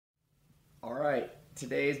All right,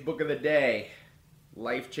 today's book of the day,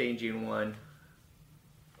 life-changing one.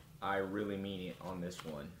 I really mean it on this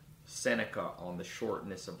one. Seneca on the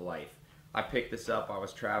shortness of life. I picked this up. I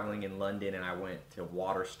was traveling in London and I went to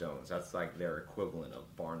Waterstones. That's like their equivalent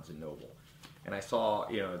of Barnes and Noble. And I saw,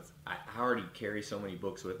 I already carry so many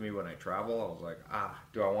books with me when I travel. I was like,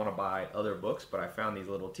 do I want to buy other books? But I found these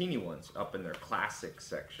little teeny ones up in their classic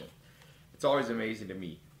section. It's always amazing to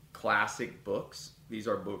me. Classic books. These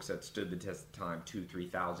are books that stood the test of time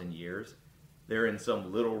 2,000-3,000 years. They're in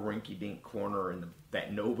some little rinky-dink corner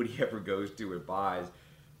that nobody ever goes to or buys.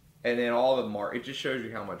 And then it just shows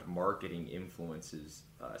you how much marketing influences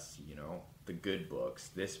us, the good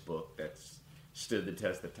books. This book that's stood the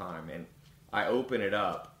test of time. And I open it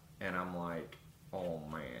up and I'm like, oh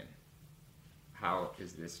man, how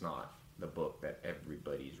is this not the book that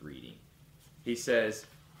everybody's reading? He says,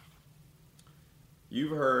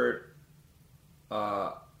 you've heard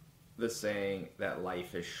the saying that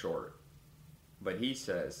life is short. But he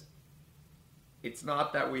says, it's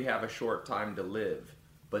not that we have a short time to live,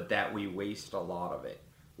 but that we waste a lot of it.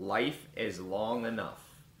 Life is long enough,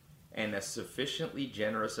 and a sufficiently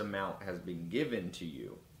generous amount has been given to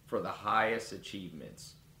you for the highest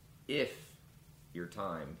achievements, if your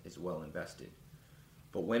time is well invested.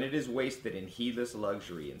 But when it is wasted in heedless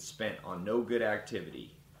luxury and spent on no good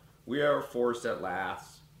activity, we are forced at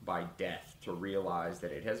last by death to realize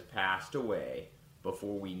that it has passed away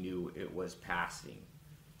before we knew it was passing.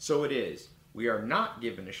 So it is, we are not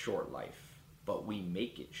given a short life, but we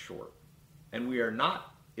make it short. And we are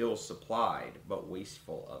not ill-supplied, but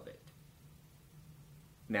wasteful of it.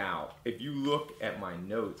 Now, if you look at my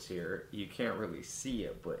notes here, you can't really see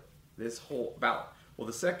it, but this whole,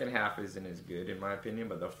 the second half isn't as good in my opinion,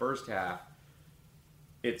 but the first half,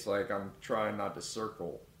 it's like I'm trying not to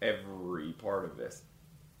circle every part of this.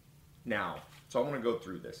 Now, so I want to go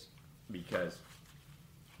through this because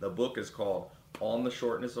the book is called On the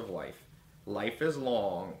Shortness of Life. Life is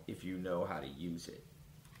long if you know how to use it.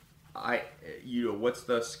 What's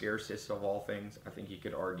the scarcest of all things? I think you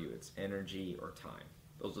could argue it's energy or time.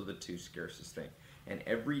 Those are the two scarcest things. And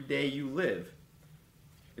every day you live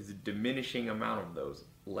is a diminishing amount of those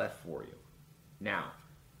left for you. Now,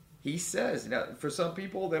 he says, for some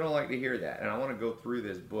people, they don't like to hear that. And I want to go through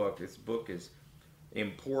this book. This book is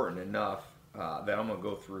important enough that I'm going to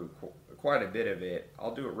go through quite a bit of it.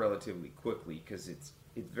 I'll do it relatively quickly because it's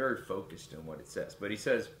very focused in what it says. But he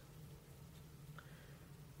says,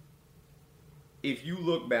 if you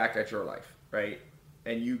look back at your life, right,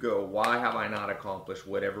 and you go, why have I not accomplished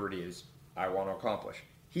whatever it is I want to accomplish?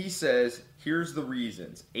 He says, here's the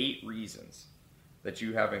reasons, 8 reasons that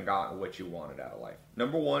you haven't gotten what you wanted out of life.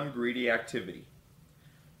 Number 1, greedy activity.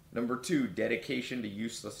 Number 2, dedication to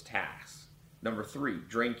useless tasks. Number 3,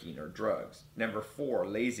 drinking or drugs. Number 4,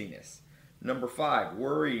 laziness. Number 5,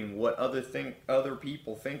 worrying what other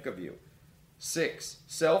people think of you. 6,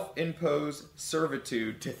 self-imposed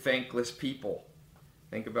servitude to thankless people.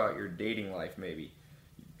 Think about your dating life maybe.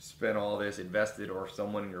 You spent all this, invested, or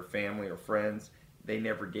someone in your family or friends, they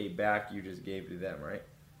never gave back, you just gave to them, right?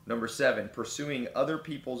 Number 7, pursuing other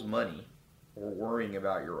people's money or worrying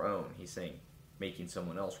about your own. He's saying making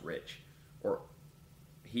someone else rich or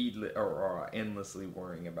endlessly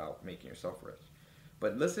worrying about making yourself rich.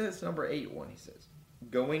 But listen to this number 8 one, he says.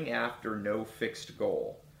 Going after no fixed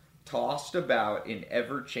goal, tossed about in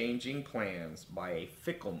ever-changing plans by a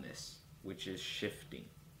fickleness which is shifting.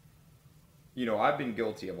 I've been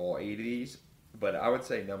guilty of all 8 of these, but I would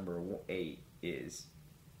say number 8 is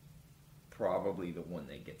probably the one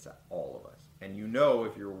that gets at all of us. And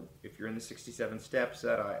if you're in the 67 steps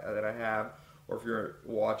that I have, or if you're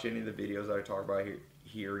watching any of the videos that I talk about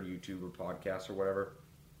here YouTube or podcasts or whatever,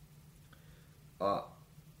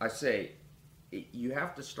 I say you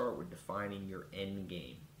have to start with defining your end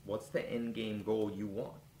game. What's the end game goal you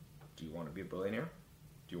want? Do you want to be a billionaire?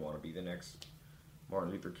 Do you want to be the next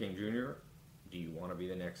Martin Luther King Jr.? Do you want to be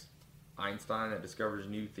the next Einstein that discovers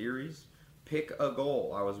new theories? Pick a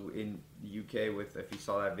goal. I was in the UK if you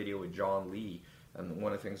saw that video with John Lee, and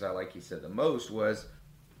one of the things I he said the most was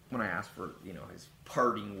when I asked for his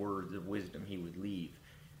parting words of wisdom he would leave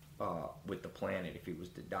with the planet if he was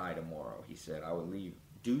to die tomorrow. He said, I would leave,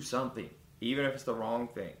 do something, even if it's the wrong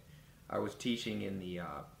thing. I was teaching in the,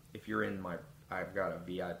 I've got a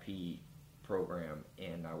VIP program,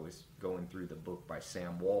 and I was going through the book by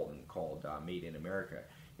Sam Walton called Made in America,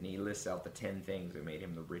 and he lists out the 10 things that made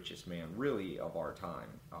him the richest man, really, of our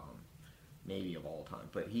time, maybe of all time.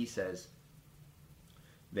 But he says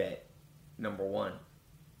that number 1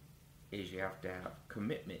 is you have to have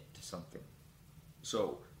commitment to something.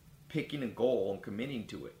 So picking a goal and committing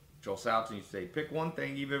to it. Joel Salatin used to say, pick one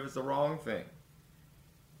thing even if it's the wrong thing.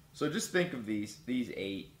 So just think of these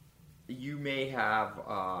 8. You may have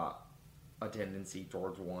a tendency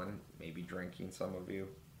towards one, maybe drinking, some of you.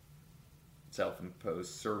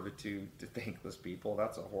 Self-imposed servitude to thankless people.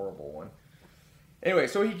 That's a horrible one. Anyway,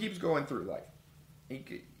 so he keeps going through life.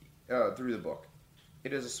 Through the book.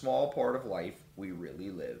 It is a small part of life we really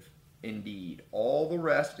live. Indeed, all the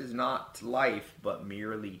rest is not life, but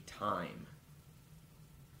merely time.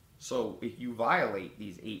 So if you violate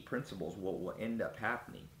these 8 principles, what will end up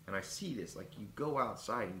happening? And I see this, like you go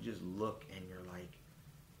outside and you just look and you're like,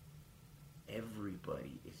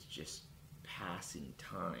 everybody is just passing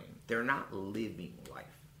time. They're not living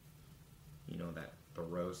life. You know that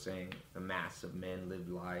Thoreau saying, the mass of men live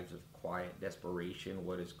lives of quiet desperation.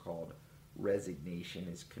 What is called resignation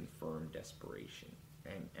is confirmed desperation.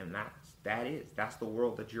 And that's the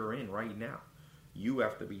world that you're in right now. You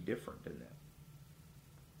have to be different in that.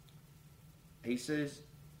 He says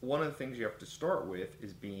one of the things you have to start with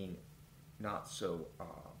is being not so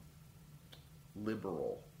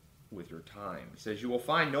liberal with your time. He says you will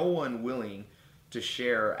find no one willing to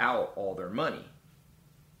share out all their money.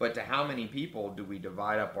 But to how many people do we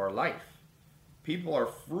divide up our life? People are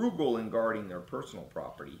frugal in guarding their personal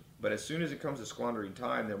property, but as soon as it comes to squandering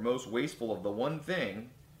time, they're most wasteful of the one thing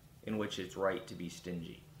in which it's right to be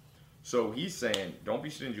stingy. So he's saying, don't be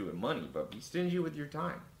stingy with money, but be stingy with your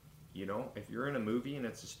time. You know, if you're in a movie and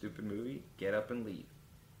it's a stupid movie, get up and leave.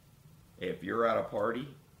 If you're at a party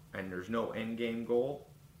and there's no end game goal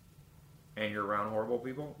and you're around horrible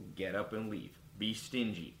people, get up and leave. Be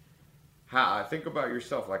stingy. Think about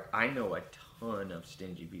yourself. Like, I know a ton of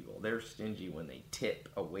stingy people. They're stingy when they tip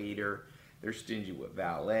a waiter. They're stingy with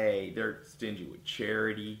valet. They're stingy with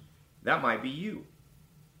charity. That might be you.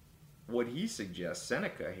 What he suggests,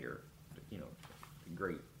 Seneca here, you know, the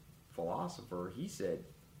great philosopher, he said,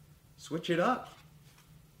 switch it up.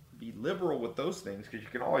 Be liberal with those things because you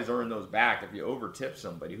can always earn those back. If you over tip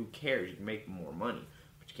somebody, who cares? You can make more money,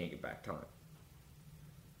 but you can't get back time.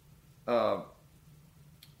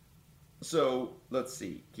 So let's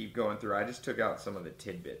see. Keep going through. I just took out some of the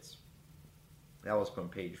tidbits. That was from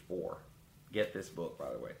page 4. Get this book,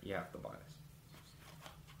 by the way. You have to buy this.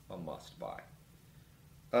 A must buy.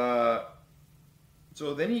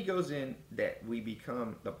 So then he goes in that we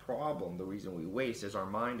become the problem. The reason we waste is our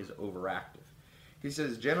mind is overactive. He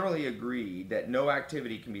says, generally agreed that no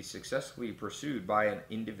activity can be successfully pursued by an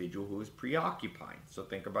individual who is preoccupied. So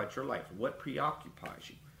think about your life. What preoccupies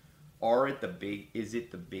you? Is it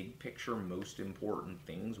the big picture, most important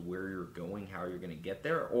things, where you're going, how you're going to get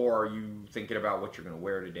there? Or are you thinking about what you're going to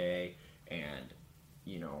wear today and,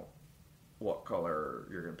 you know, what color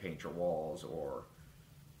you're going to paint your walls, or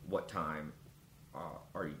what time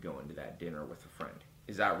are you going to that dinner with a friend?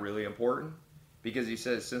 Is that really important? Because he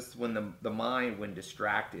says, since when the mind, when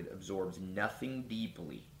distracted, absorbs nothing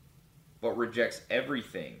deeply, but rejects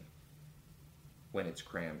everything when it's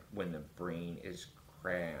crammed, when the brain is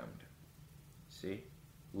crammed. See?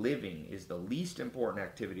 Living is the least important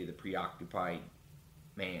activity of the preoccupied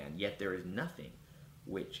man, yet there is nothing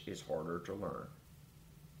which is harder to learn.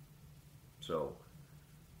 So,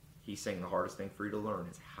 he's saying the hardest thing for you to learn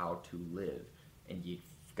is how to live. And you've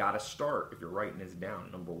got to start, if you're writing this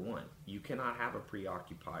down, number 1, you cannot have a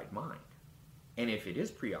preoccupied mind. And if it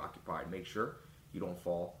is preoccupied, make sure you don't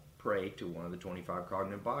fall prey to one of the 25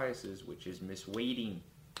 cognitive biases, which is misweighting.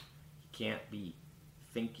 You can't be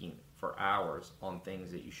thinking for hours on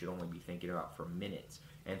things that you should only be thinking about for minutes,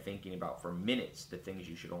 and thinking about for minutes the things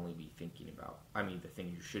you should only be thinking about. The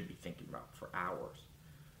things you should be thinking about for hours.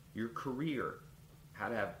 Your career, how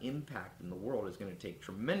to have impact in the world, is going to take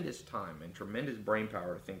tremendous time and tremendous brain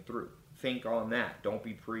power to think through. Think on that. Don't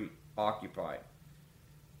be preoccupied.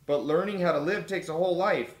 But learning how to live takes a whole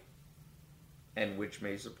life. And which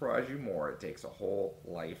may surprise you more, it takes a whole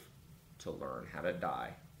life to learn how to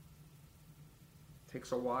die. It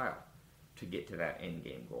takes a while to get to that end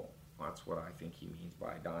game goal. That's what I think he means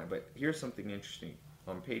by dying. But here's something interesting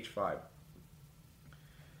on page 5.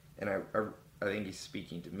 And I think he's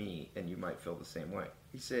speaking to me, and you might feel the same way.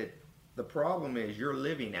 He said, the problem is you're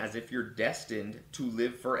living as if you're destined to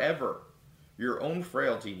live forever. Your own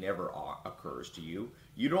frailty never occurs to you.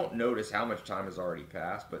 You don't notice how much time has already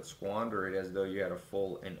passed, but squander it as though you had a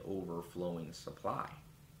full and overflowing supply.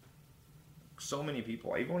 So many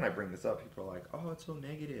people, even when I bring this up, people are like, oh, it's so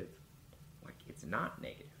negative. Like, it's not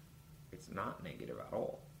negative. It's not negative at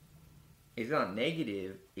all. It's not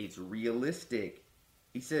negative. It's realistic.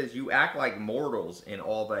 He says you act like mortals in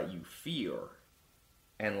all that you fear,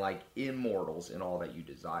 and like immortals in all that you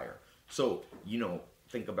desire. So,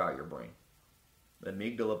 think about your brain. The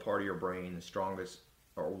amygdala part of your brain, the strongest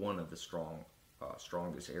or one of the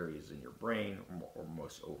strongest areas in your brain, or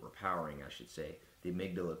most overpowering, I should say. The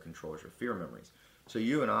amygdala controls your fear memories. So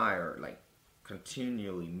you and I are like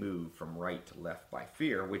continually moved from right to left by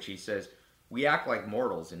fear, which he says we act like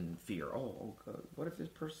mortals in fear. Oh God, what if this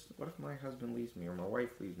person? What if my husband leaves me, or my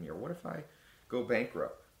wife leaves me, or what if I go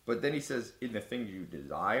bankrupt? But then he says, in the things you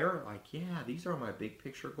desire, like, yeah, these are my big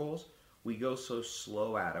picture goals. We go so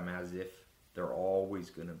slow at them as if they're always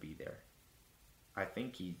going to be there. I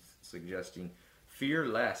think he's suggesting fear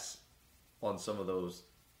less on some of those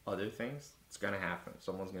other things. It's going to happen.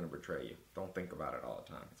 Someone's going to betray you. Don't think about it all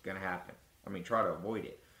the time. It's going to happen. I mean, try to avoid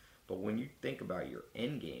it. But when you think about your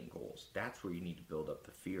end game goals, that's where you need to build up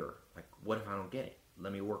the fear. Like, what if I don't get it?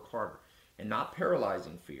 Let me work harder. And not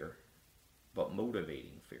paralyzing fear, but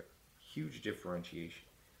motivating fear. Huge differentiation.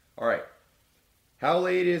 All right. How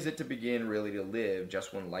late is it to begin really to live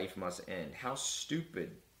just when life must end? How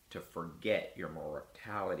stupid to forget your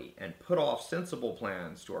mortality and put off sensible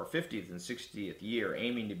plans to our 50th and 60th year,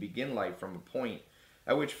 aiming to begin life from a point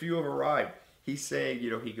at which few have arrived. He's saying,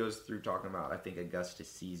 he goes through talking about, I think,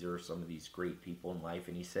 Augustus Caesar, some of these great people in life,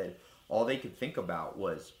 and he said all they could think about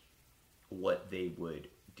was what they would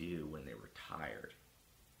do when they retired.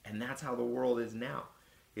 And that's how the world is now.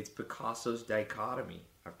 It's Picasso's dichotomy.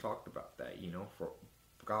 I've talked about that, for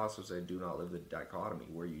Picasso said, do not live the dichotomy,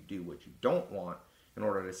 where you do what you don't want in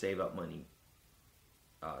order to save up money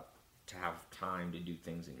to have time to do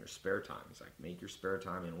things in your spare time. He's like, make your spare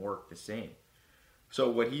time and work the same. So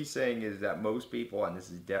what he's saying is that most people, and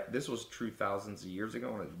this was true thousands of years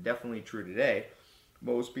ago, and it's definitely true today,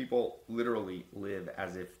 most people literally live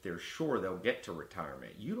as if they're sure they'll get to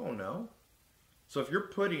retirement. You don't know. So if you're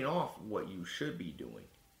putting off what you should be doing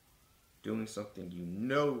something you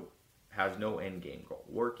know has no end game goal,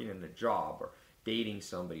 working in a job or dating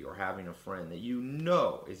somebody or having a friend that you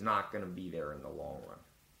know is not going to be there in the long run,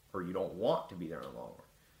 or you don't want to be there in the long run,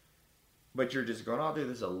 but you're just going, I'll do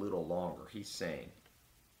this a little longer. He's saying,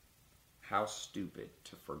 how stupid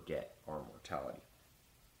to forget our mortality.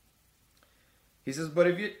 He says, but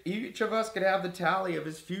if each of us could have the tally of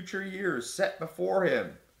his future years set before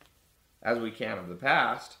him, as we can of the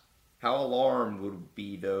past, how alarmed would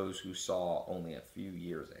be those who saw only a few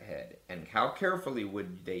years ahead, and how carefully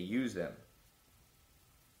would they use them?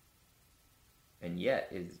 And yet,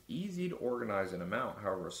 it is easy to organize an amount,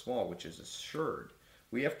 however small, which is assured.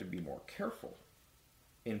 We have to be more careful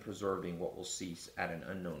in preserving what will cease at an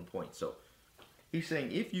unknown point. So, he's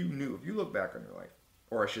saying, if you look back on your life,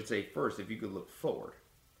 or I should say first, if you could look forward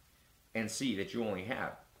and see that you only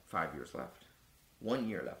have 5 years left, 1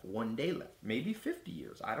 year left, 1 day left, maybe 50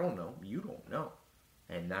 years. I don't know. You don't know.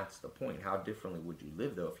 And that's the point. How differently would you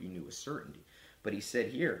live, though, if you knew with certainty? But he said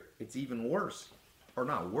here, it's even worse. Or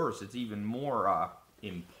not worse, it's even more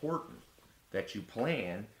important that you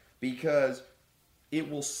plan, because it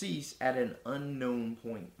will cease at an unknown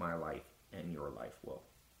point, my life, and your life will.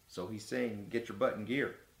 So he's saying, get your butt in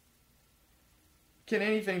gear. Can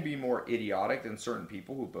anything be more idiotic than certain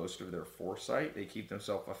people who boast of their foresight? They keep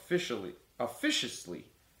themselves officiously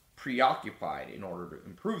preoccupied in order to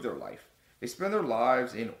improve their life. They spend their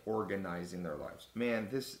lives in organizing their lives. Man,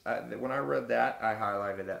 when I read that, I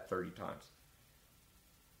highlighted that 30 times.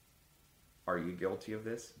 Are you guilty of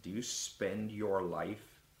this? Do you spend your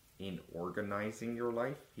life in organizing your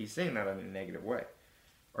life? He's saying that in a negative way.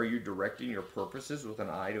 Are you directing your purposes with an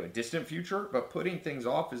eye to a distant future? But putting things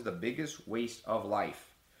off is the biggest waste of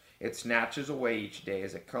life. It snatches away each day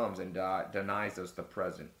as it comes and denies us the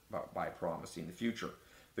present by promising the future.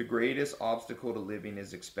 The greatest obstacle to living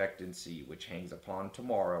is expectancy, which hangs upon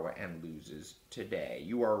tomorrow and loses today.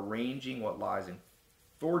 You are arranging what lies in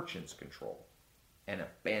fortune's control and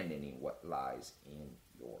abandoning what lies in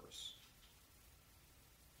yours.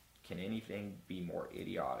 Can anything be more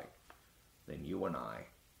idiotic than you and I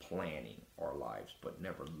planning our lives but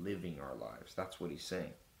never living our lives? That's what he's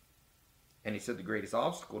saying. And he said the greatest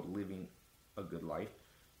obstacle to living a good life,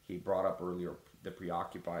 he brought up earlier the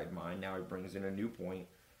preoccupied mind. Now he brings in a new point.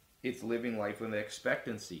 It's living life with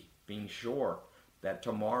expectancy, being sure that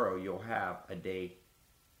tomorrow you'll have a day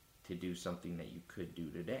to do something that you could do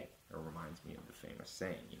today. It reminds me of the famous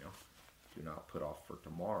saying, do not put off for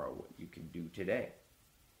tomorrow what you can do today.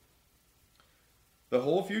 The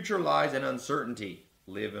whole future lies in uncertainty.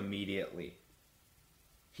 Live immediately.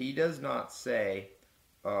 He does not say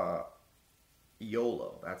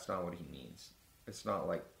YOLO. That's not what he means. It's not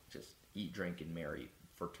like just eat, drink, and marry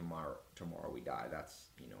for tomorrow we die. That's,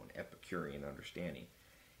 an Epicurean understanding.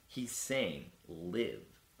 He's saying live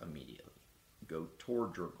immediately. Go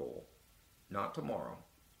toward your goal. Not tomorrow.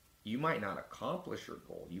 You might not accomplish your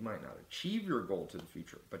goal. You might not achieve your goal to the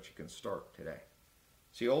future, but you can start today.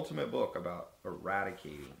 It's the ultimate book about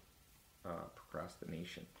eradicating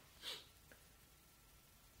procrastination.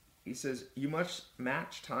 He says, you must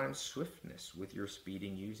match time's swiftness with your speed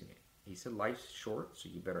in using it. He said, life's short, so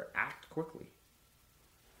you better act quickly.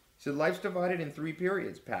 He said, life's divided in 3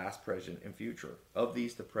 periods, past, present, and future. Of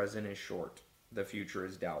these, the present is short. The future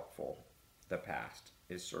is doubtful. The past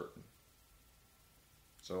is certain.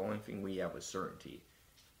 So the only thing we have with certainty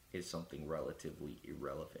is something relatively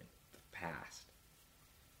irrelevant. The past.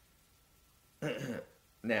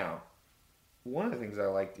 Now, one of the things I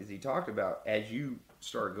liked is he talked about, as you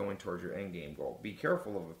start going towards your end game goal, be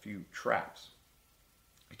careful of a few traps.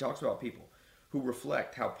 He talks about people who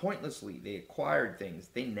reflect how pointlessly they acquired things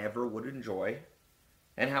they never would enjoy,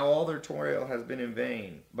 and how all their toil has been in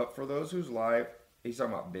vain. But for those whose life, he's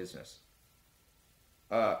talking about business.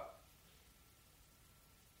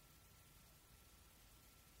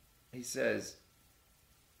 He says,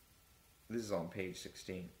 this is on page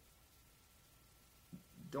 16,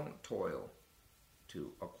 don't toil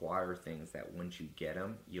to acquire things that once you get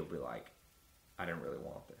them, you'll be like, I didn't really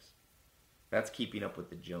want this. That's keeping up with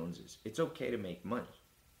the Joneses. It's okay to make money.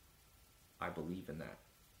 I believe in that.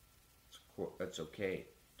 It's okay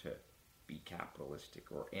to be capitalistic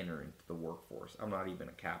or enter into the workforce. I'm not even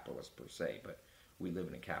a capitalist per se, but we live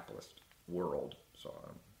in a capitalist world, so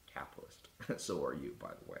I'm capitalist. So are you, by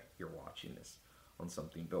the way. You're watching this on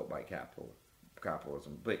something built by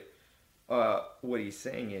capitalism. But what he's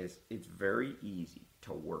saying is it's very easy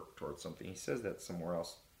to work towards something. He says that somewhere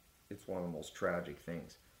else. It's one of the most tragic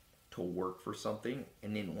things to work for something,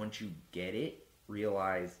 and then once you get it,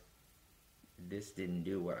 realize this didn't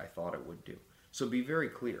do what I thought it would do. So be very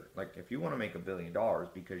clear. Like, if you want to make $1 billion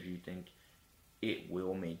because you think it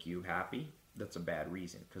will make you happy, that's a bad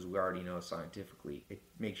reason, because we already know scientifically it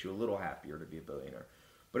makes you a little happier to be a billionaire.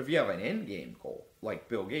 But if you have an end game goal, like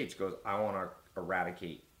Bill Gates goes, I want to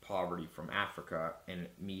eradicate poverty from Africa, and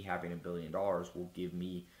me having $1 billion will give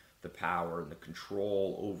me the power and the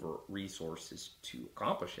control over resources to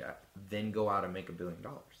accomplish that, then go out and make $1 billion.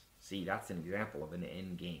 See, that's an example of an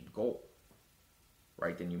end game goal,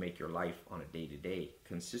 right? Then you make your life on a day-to-day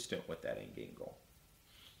consistent with that end game goal.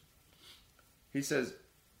 He says,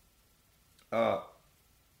 of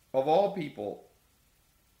all people,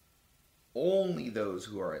 only those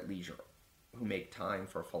who are at leisure, who make time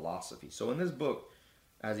for philosophy. So in this book,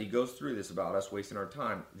 as he goes through this about us wasting our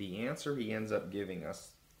time, the answer he ends up giving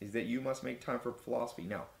us is that you must make time for philosophy.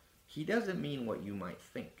 Now, he doesn't mean what you might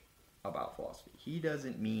think about philosophy. He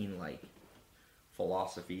doesn't mean like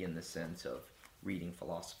philosophy in the sense of reading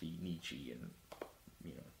philosophy, Nietzsche and,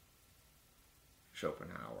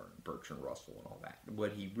 Schopenhauer and Bertrand Russell and all that.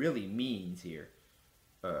 What he really means here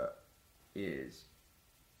is,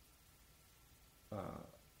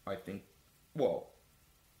 I think, the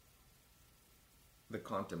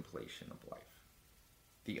contemplation of life,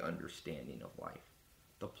 the understanding of life,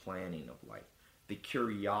 the planning of life, the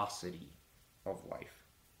curiosity of life,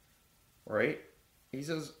 right? He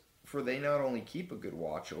says, for they not only keep a good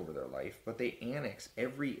watch over their life, but they annex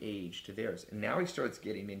every age to theirs. And now he starts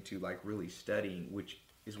getting into like really studying, which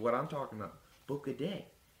is what I'm talking about, book a day.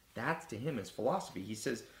 That's to him is philosophy. He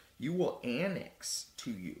says, you will annex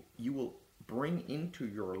to you, you will bring into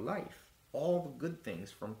your life all the good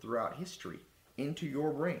things from throughout history into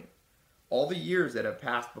your brain. All the years that have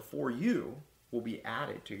passed before you will be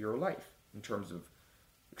added to your life in terms of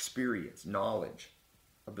experience, knowledge,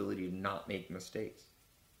 ability to not make mistakes.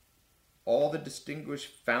 All the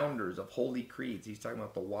distinguished founders of holy creeds, he's talking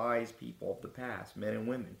about the wise people of the past, men and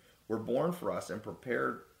women, were born for us and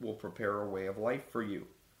will prepare a way of life for you.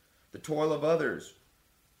 The toil of others,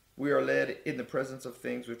 we are led in the presence of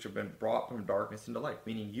things which have been brought from darkness into light,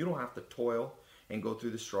 meaning you don't have to toil and go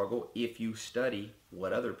through the struggle if you study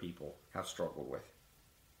what other people have struggled with.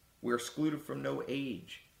 We're excluded from no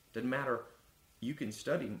age. Doesn't matter. You can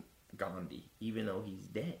study Gandhi even though he's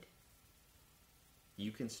dead.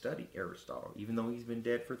 You can study Aristotle even though he's been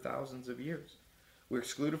dead for thousands of years. We're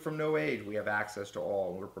excluded from no age. We have access to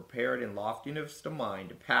all. And we're prepared in loftiness of mind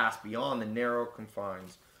to pass beyond the narrow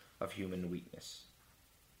confines of human weakness.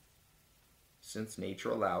 Since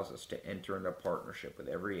nature allows us to enter into partnership with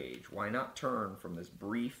every age, why not turn from this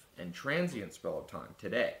brief and transient spell of time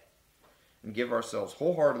today and give ourselves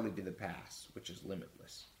wholeheartedly to the past, which is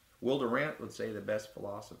limitless? Will Durant would say the best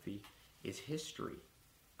philosophy is history.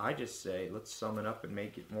 I just say, let's sum it up and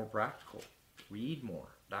make it more practical. Read more.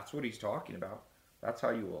 That's what he's talking about. That's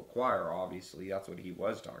how you will acquire, obviously. That's what he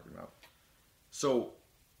was talking about. So,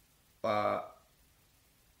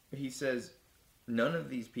 he says, none of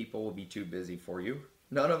these people will be too busy for you.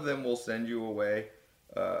 None of them will send you away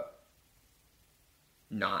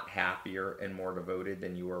not happier and more devoted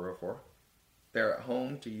than you were before? They're at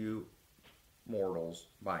home to you mortals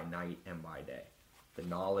by night and by day. The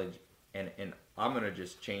knowledge, and I'm going to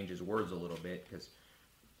just change his words a little bit, because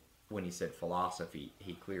when he said philosophy,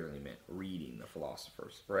 he clearly meant reading the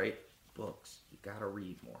philosophers, right? Books. You got to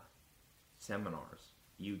read more. Seminars,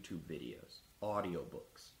 YouTube videos,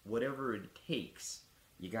 audiobooks, whatever it takes,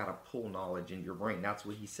 you got to pull knowledge into your brain. That's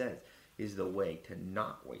what he says is the way to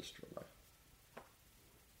not waste your life.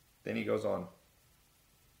 Then he goes on.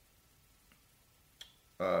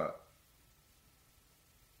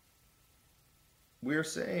 We're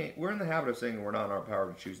in the habit of saying we're not in our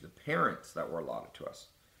power to choose the parents that were allotted to us.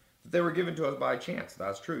 They were given to us by chance.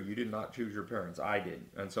 That's true. You did not choose your parents. I did.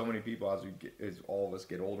 And so many people, as all of us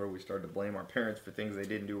get older, we start to blame our parents for things they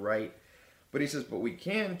didn't do right. But he says, but we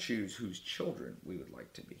can choose whose children we would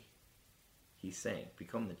like to be. He's saying,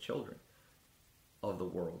 become the children of the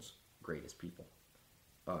world's greatest people.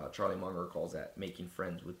 Charlie Munger calls that making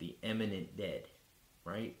friends with the eminent dead,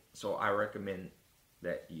 right? So I recommend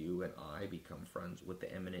that you and I become friends with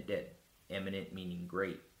the eminent dead. Eminent meaning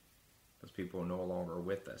great. Those people are no longer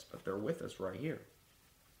with us, but they're with us right here.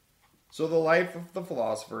 So the life of the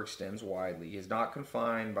philosopher extends widely. He is not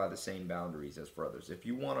confined by the same boundaries as for others. If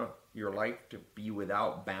you want your life to be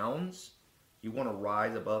without bounds, you want to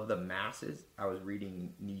rise above the masses. I was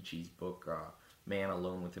reading Nietzsche's book, Man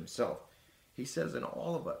Alone with Himself. He says in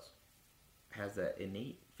all of us has that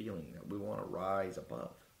innate feeling that we want to rise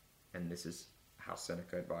above. And this is how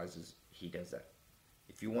Seneca advises he does that.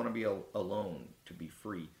 If you want to be alone, to be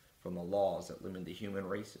free from the laws that limit the human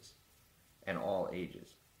races and all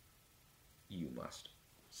ages, you must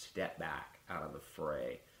step back out of the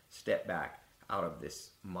fray. Step back out of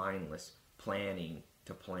this mindless planning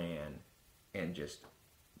to plan and just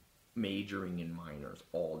majoring in minors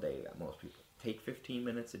all day that most people. Take 15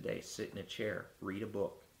 minutes a day, sit in a chair, read a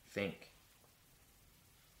book, think.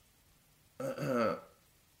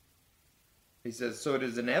 He says, so it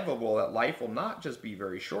is inevitable that life will not just be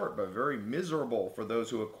very short, but very miserable for those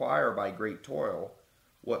who acquire by great toil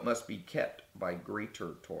what must be kept by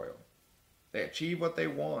greater toil. They achieve what they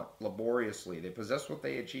want laboriously. They possess what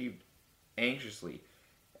they achieved anxiously.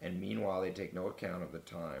 And meanwhile, they take no account of the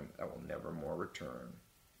time that will never more return.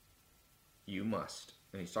 You must.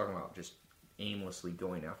 And he's talking about just aimlessly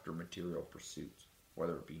going after material pursuits,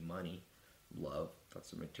 whether it be money, love,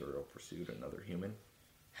 that's a material pursuit, another human,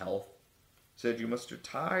 health. Said you must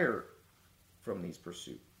retire from these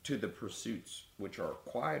pursuits to the pursuits which are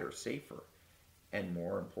quieter, safer, and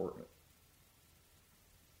more important.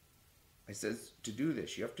 He says to do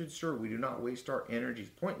this, you have to ensure we do not waste our energies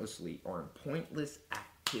pointlessly or in pointless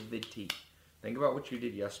activity. Think about what you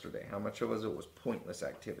did yesterday. How much of it was pointless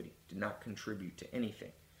activity? Did not contribute to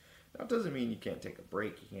anything. That doesn't mean you can't take a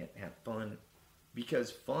break, you can't have fun.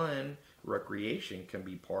 Because fun, recreation can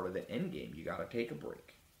be part of the end game. You got to take a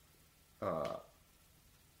break.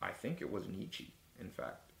 I think it was Nietzsche, in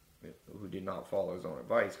fact, who did not follow his own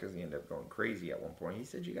advice because he ended up going crazy at one point. He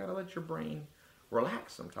said you got to let your brain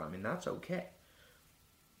relax sometime, and that's okay.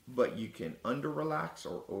 But you can under-relax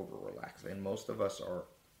or over-relax, and most of us are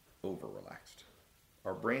over-relaxed.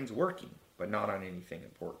 Our brain's working, but not on anything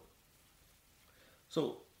important.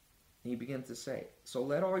 So he begins to say, so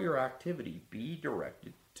let all your activity be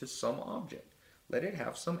directed to some object. Let it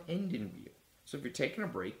have some end in view. So if you're taking a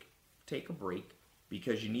break, take a break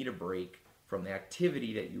because you need a break from the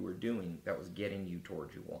activity that you were doing that was getting you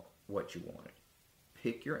towards what you wanted.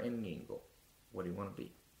 Pick your end game goal. What do you want to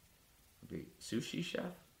be? Be a sushi chef?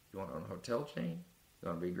 You want to own a hotel chain? You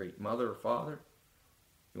want to be a great mother or father?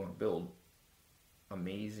 You want to build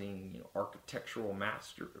amazing, architectural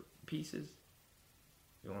masterpieces?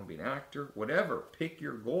 You want to be an actor? Whatever. Pick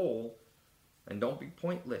your goal and don't be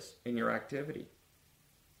pointless in your activity.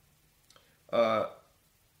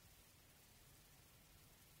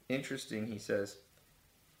 Interesting, he says,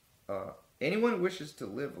 anyone who wishes to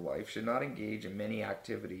live life should not engage in many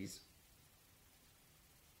activities,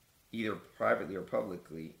 either privately or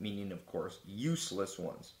publicly, meaning, of course, useless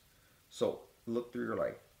ones. So, look through your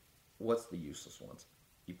life. What's the useless ones?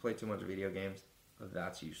 You play too much video games?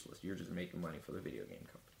 That's useless. You're just making money for the video game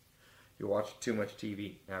company. You watch too much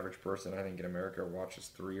TV. Average person, I think, in America watches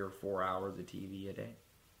 3 or 4 hours of TV a day.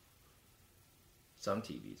 Some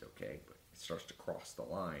TV's okay, but it starts to cross the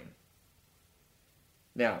line.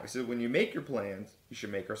 Now, he said, when you make your plans, you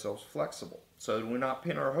should make ourselves flexible, so that we not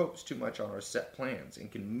pin our hopes too much on our set plans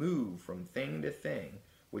and can move from thing to thing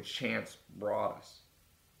which chance brought us.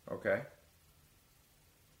 Okay?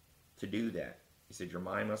 To do that, he said, your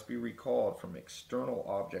mind must be recalled from external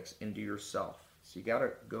objects into yourself. So you got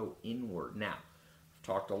to go inward. Now,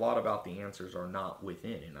 talked a lot about the answers are not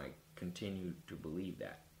within, and I continue to believe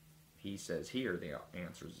that. He says here the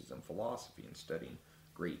answers is in philosophy and studying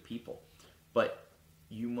great people. But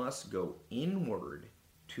you must go inward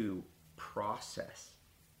to process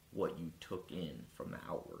what you took in from the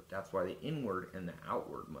outward. That's why the inward and the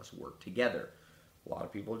outward must work together. A lot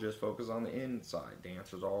of people just focus on the inside. The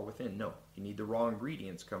answer's all within. No, you need the raw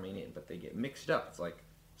ingredients coming in, but they get mixed up. It's like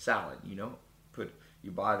salad,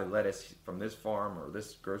 you buy the lettuce from this farm or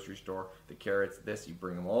this grocery store, the carrots, this, you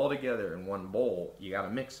bring them all together in one bowl. You got to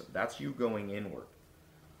mix them. That's you going inward.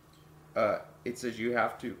 It says you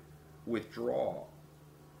have to withdraw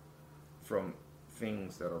from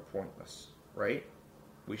things that are pointless, right?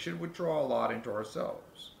 We should withdraw a lot into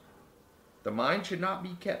ourselves. The mind should not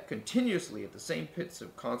be kept continuously at the same pits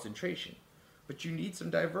of concentration, but you need some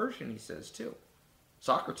diversion, he says, too.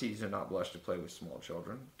 Socrates did not blush to play with small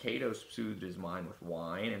children. Cato soothed his mind with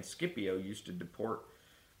wine, and Scipio used to deport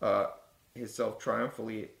himself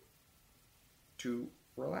triumphantly to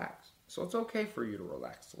relax. So it's okay for you to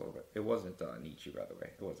relax a little bit. It wasn't Nietzsche, by the way.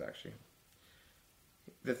 It was actually.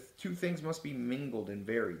 The two things must be mingled and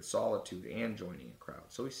varied, solitude and joining a crowd.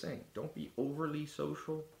 So he's saying, don't be overly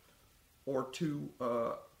social or too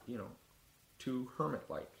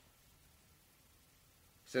hermit-like.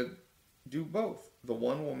 He said, do both. The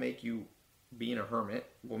one will make you, being a hermit,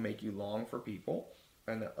 will make you long for people,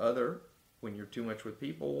 and the other, when you're too much with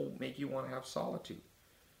people, will make you want to have solitude.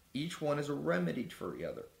 Each one is a remedy for the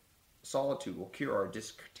other. Solitude will cure our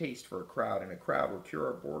distaste for a crowd, and a crowd will cure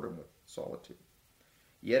our boredom with solitude.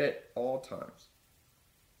 Yet at all times,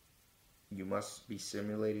 you must be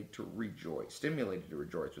stimulated to rejoice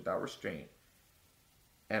without restraint,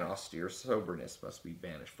 and austere soberness must be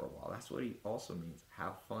banished for a while. That's what he also means,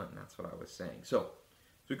 have fun. That's what I was saying. So,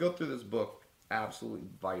 as we go through this book, absolutely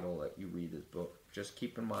vital that you read this book. Just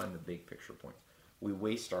keep in mind the big picture points. We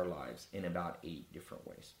waste our lives in about 8 different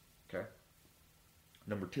ways. Okay?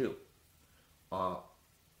 Number 2,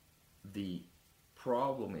 the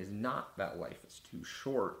problem is not that life is too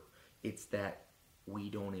short, it's that we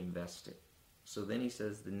don't invest it. So then he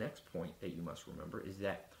says the next point that you must remember is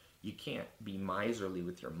that you can't be miserly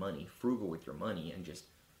with your money, frugal with your money, and just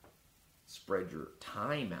spread your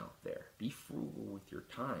time out there. Be frugal with your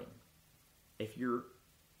time. If you're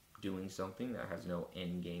doing something that has no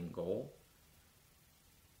end game goal,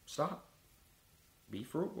 stop. Be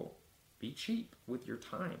frugal. Be cheap with your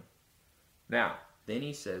time. Now, then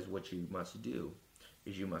he says what you must do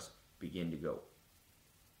is you must begin to go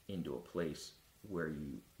into a place where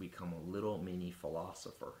you become a little mini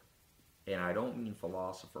philosopher. And I don't mean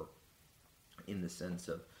philosopher in the sense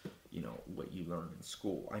of, what you learn in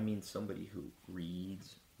school. I mean somebody who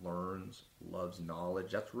reads, learns, loves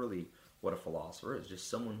knowledge. That's really what a philosopher is. Just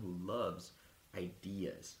someone who loves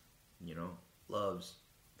ideas, loves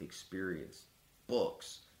the experience,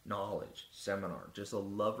 books, knowledge, seminar. Just a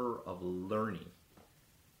lover of learning.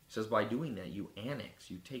 He says by doing that, you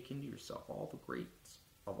take into yourself all the greats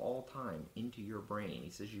of all time into your brain.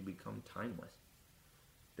 He says you become timeless.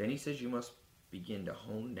 Then he says you must begin to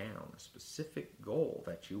hone down a specific goal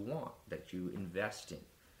that you want, that you invest in.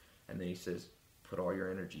 And then he says, put all your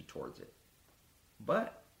energy towards it.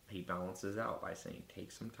 But he balances out by saying,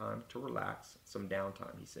 take some time to relax, some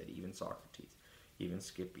downtime. He said, even Socrates, even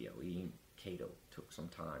Scipio, even Cato took some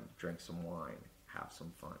time, drank some wine, have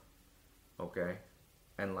some fun. Okay?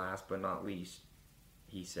 And last but not least,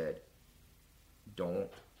 he said, don't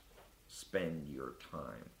spend your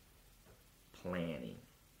time planning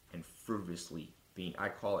and frivolously I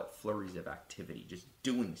call it flurries of activity, just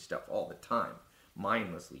doing stuff all the time,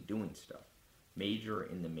 mindlessly doing stuff. Major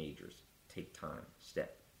in the majors. Take time,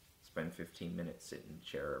 spend 15 minutes sitting in the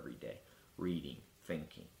chair every day, reading,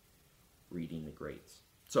 thinking, reading the greats.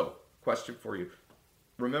 So, question for you.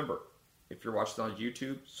 Remember, if you're watching on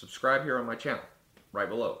YouTube, subscribe here on my channel. Right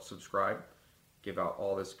below, subscribe. Give out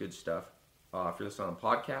all this good stuff. If you're listening on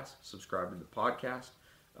podcast, subscribe to the podcast.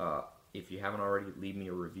 If you haven't already, leave me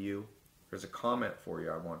a review. There's a comment for you.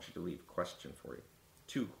 I want you to leave a question for you.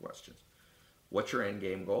 2 questions. What's your end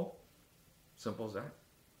game goal? Simple as that.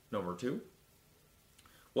 Number 2,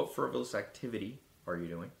 what frivolous activity are you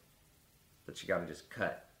doing that you got to just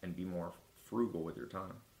cut and be more frugal with your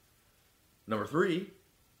time? Number 3,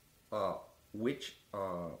 which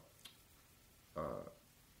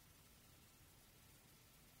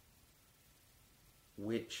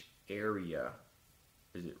area,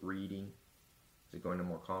 is it reading, is it going to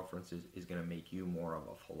more conferences, is going to make you more of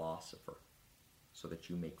a philosopher so that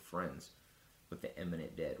you make friends with the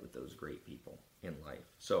eminent dead, with those great people in life.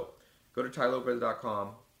 So go to tylopez.com,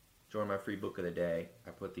 join my free book of the day.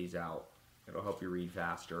 I put these out. It'll help you read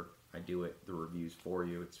faster. I do it, the reviews for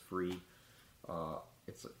you. It's free.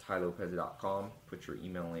 It's at tylopez.com. Put your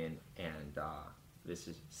email in, and this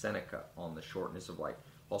is Seneca on the shortness of life.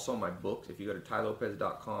 Also, my books, if you go to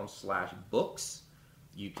tylopez.com/books,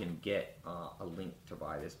 you can get a link to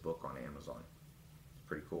buy this book on Amazon. It's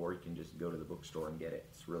pretty cool. Or you can just go to the bookstore and get it.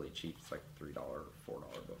 It's really cheap. It's like $3 or $4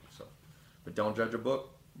 book. So, but don't judge a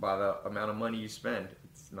book by the amount of money you spend.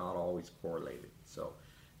 It's not always correlated. So,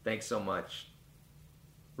 thanks so much.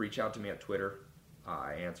 Reach out to me at Twitter.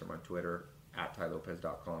 I answer my Twitter at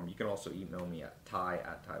tylopez.com. You can also email me at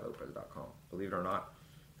ty@tylopez.com. Believe it or not,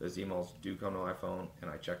 those emails do come to my phone, and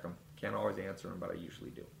I check them. Can't always answer them, but I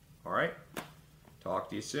usually do. All right? Talk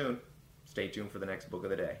to you soon. Stay tuned for the next book of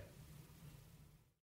the day.